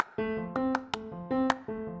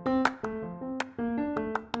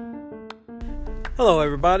Hello,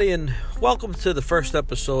 everybody, and welcome to the first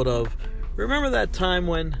episode of Remember That Time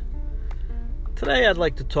When. Today I'd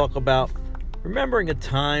like to talk about remembering a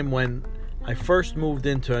time when I first moved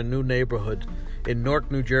into a new neighborhood in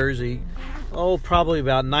Newark, New Jersey. Probably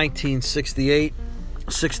about 1968,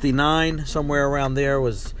 69, somewhere around there.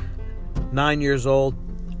 Was 9 years old,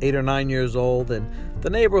 8 or 9 years old, and the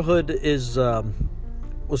neighborhood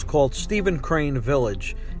was called Stephen Crane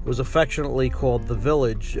Village. It was affectionately called The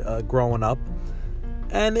Village growing up.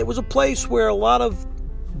 And it was a place where a lot of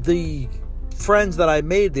the friends that I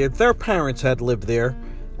made there, their parents had lived there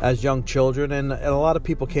as young children, and a lot of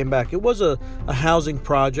people came back. It was a housing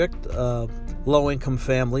project, low-income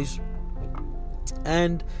families.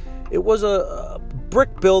 And it was a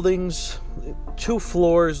brick buildings, 2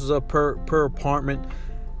 floors per apartment.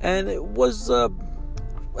 And it was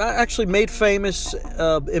actually made famous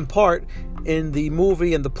in part in the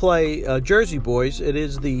movie and the play Jersey Boys. It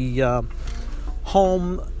is the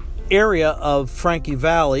home area of Frankie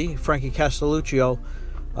Valli, Frankie Castelluccio,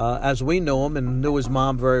 as we know him, and knew his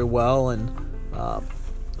mom very well. And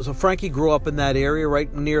so Frankie grew up in that area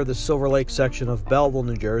right near the Silver Lake section of Belleville,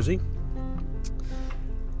 New Jersey.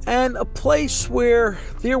 And a place where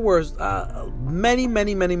there was many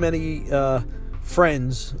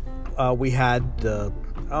friends we had,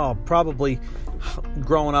 probably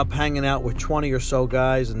growing up hanging out with 20 or so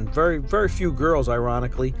guys and very few girls,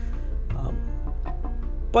 ironically.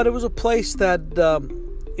 But it was a place that,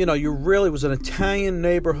 you really was an Italian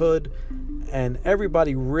neighborhood, and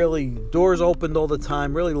everybody really, doors opened all the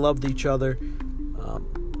time, really loved each other,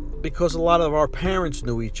 because a lot of our parents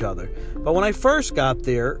knew each other. But when I first got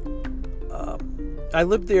there, I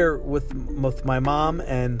lived there with my mom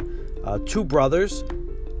and 2 brothers,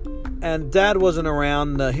 and Dad wasn't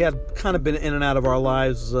around. He had kind of been in and out of our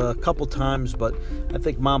lives a couple times, but I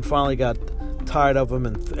think Mom finally got tired of him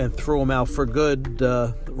and threw him out for good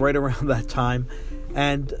right around that time.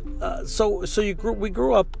 And we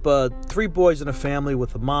grew up 3 boys in a family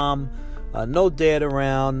with a mom, no dad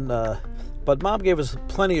around, but Mom gave us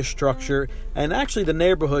plenty of structure. And actually the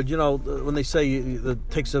neighborhood, when they say it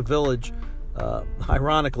takes a village,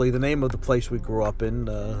 ironically the name of the place we grew up in,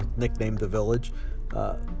 nicknamed The Village,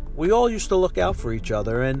 we all used to look out for each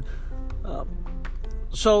other. And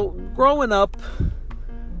so growing up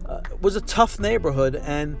was a tough neighborhood,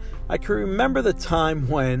 and I can remember the time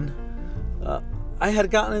when I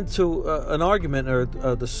had gotten into an argument or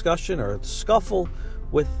a discussion or a scuffle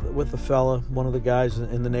with a fella, one of the guys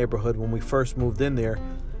in the neighborhood when we first moved in there,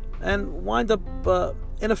 and wind up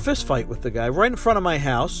in a fist fight with the guy right in front of my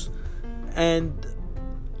house. And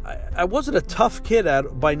I wasn't a tough kid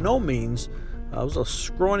by no means. I was a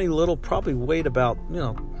scrawny little, probably weighed about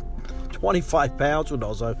 25 pounds. Who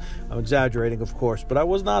knows? I'm exaggerating, of course, but I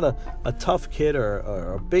was not a tough kid or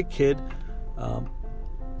a big kid.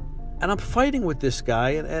 And I'm fighting with this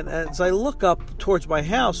guy, and as I look up towards my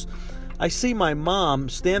house, I see my mom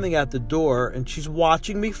standing at the door, and she's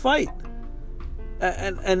watching me fight.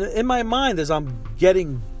 And in my mind, as I'm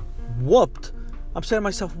getting whooped, I'm saying to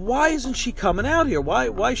myself, why isn't she coming out here?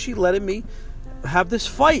 Why is she letting me have this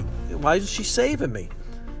fight? Why isn't she saving me?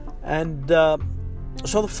 And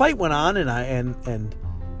so the fight went on, and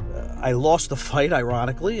I lost the fight,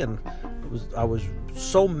 ironically, and I was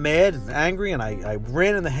so mad and angry, and I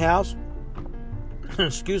ran in the house,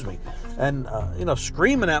 excuse me, and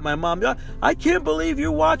screaming at my mom, I can't believe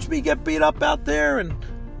you watched me get beat up out there, and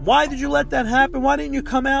why did you let that happen? Why didn't you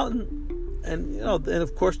come out? And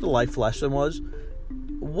of course the life lesson was,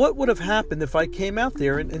 what would have happened if I came out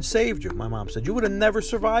there and saved you? My mom said, you would have never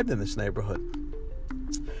survived in this neighborhood.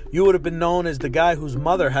 You would have been known as the guy whose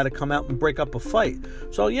mother had to come out and break up a fight.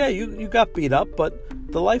 So yeah, you got beat up, but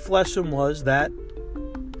the life lesson was that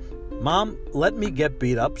Mom let me get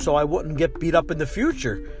beat up so I wouldn't get beat up in the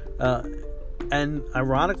future. And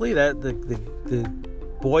ironically, that the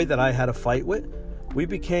boy that I had a fight with, we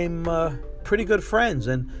became pretty good friends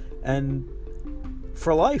and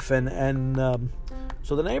for life. And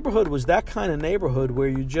so the neighborhood was that kind of neighborhood where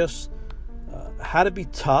you just had to be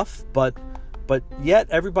tough, but yet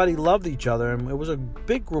everybody loved each other, and it was a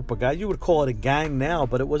big group of guys. You would call it a gang now,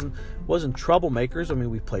 but it wasn't troublemakers. I mean,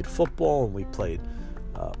 we played football, and we played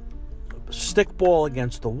stickball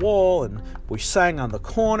against the wall, and we sang on the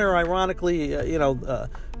corner. Ironically,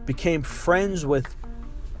 became friends with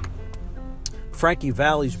Frankie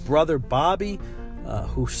Valli's brother Bobby,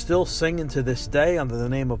 who's still singing to this day under the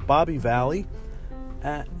name of Bobby Valli.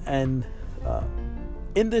 And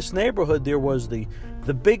in this neighborhood, there was the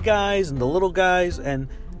big guys and the little guys, and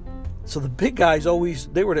so the big guys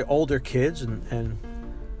they were the older kids, and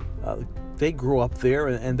they grew up there,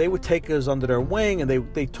 and they would take us under their wing, and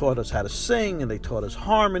they taught us how to sing, and they taught us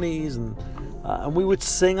harmonies, and we would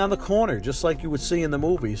sing on the corner just like you would see in the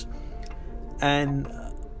movies. And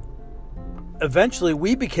eventually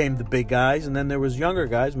we became the big guys, and then there was younger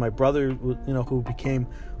guys. My brother, who became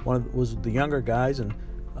was the younger guys, and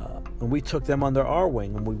we took them under our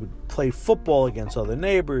wing, and we would play football against other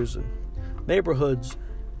neighbors and neighborhoods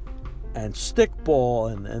and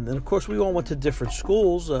stickball, and of course we all went to different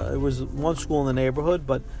schools. It was one school in the neighborhood,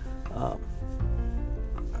 but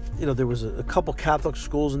there was a couple Catholic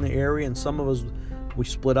schools in the area, and some of us, we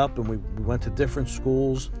split up and we went to different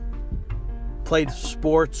schools, played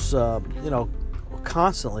sports,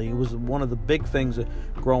 constantly. It was one of the big things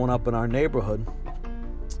growing up in our neighborhood.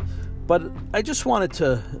 But I just wanted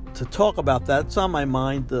to talk about that. It's on my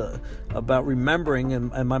mind, about remembering,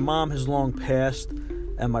 and my mom has long passed,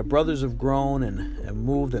 and my brothers have grown and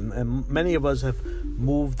moved, and many of us have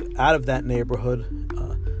moved out of that neighborhood.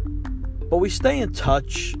 But we stay in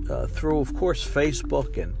touch through, of course,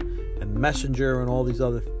 Facebook and Messenger and all these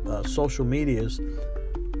other social medias.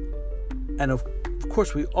 And of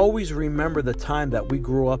course, we always remember the time that we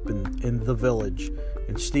grew up in the village,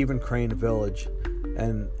 in Stephen Crane Village.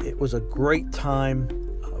 And it was a great time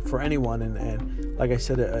for anyone. And like I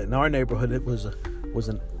said, in our neighborhood, it was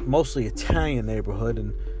a mostly Italian neighborhood,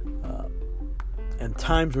 and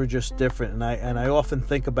times were just different. And I often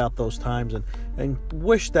think about those times and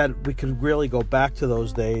wish that we could really go back to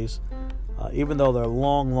those days, even though they're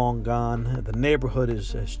long, long gone. The neighborhood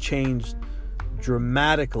has changed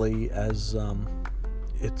dramatically, as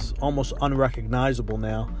it's almost unrecognizable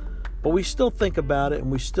now. But we still think about it,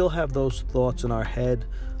 and we still have those thoughts in our head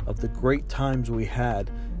of the great times we had.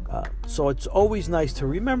 So it's always nice to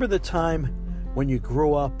remember the time when you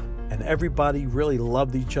grew up and everybody really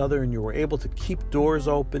loved each other, and you were able to keep doors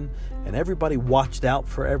open, and everybody watched out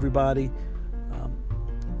for everybody.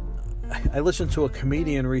 I listened to a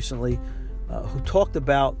comedian recently who talked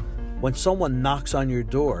about when someone knocks on your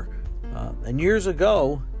door. And years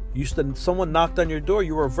ago, someone knocked on your door,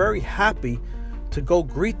 you were very happy to go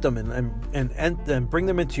greet them and bring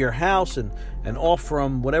them into your house and offer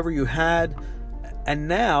them whatever you had. And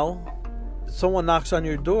now, someone knocks on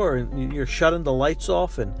your door and you're shutting the lights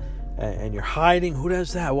off and you're hiding. Who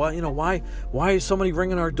does that? Why is somebody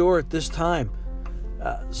ringing our door at this time?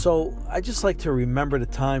 So I just like to remember the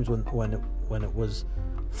times when it was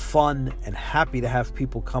fun and happy to have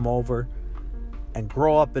people come over and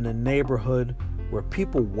grow up in a neighborhood where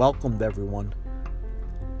people welcomed everyone.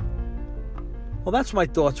 Well, that's my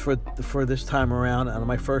thoughts for this time around on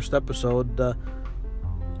my first episode.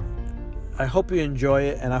 I hope you enjoy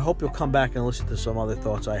it, and I hope you'll come back and listen to some other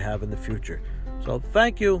thoughts I have in the future. So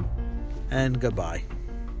thank you, and goodbye.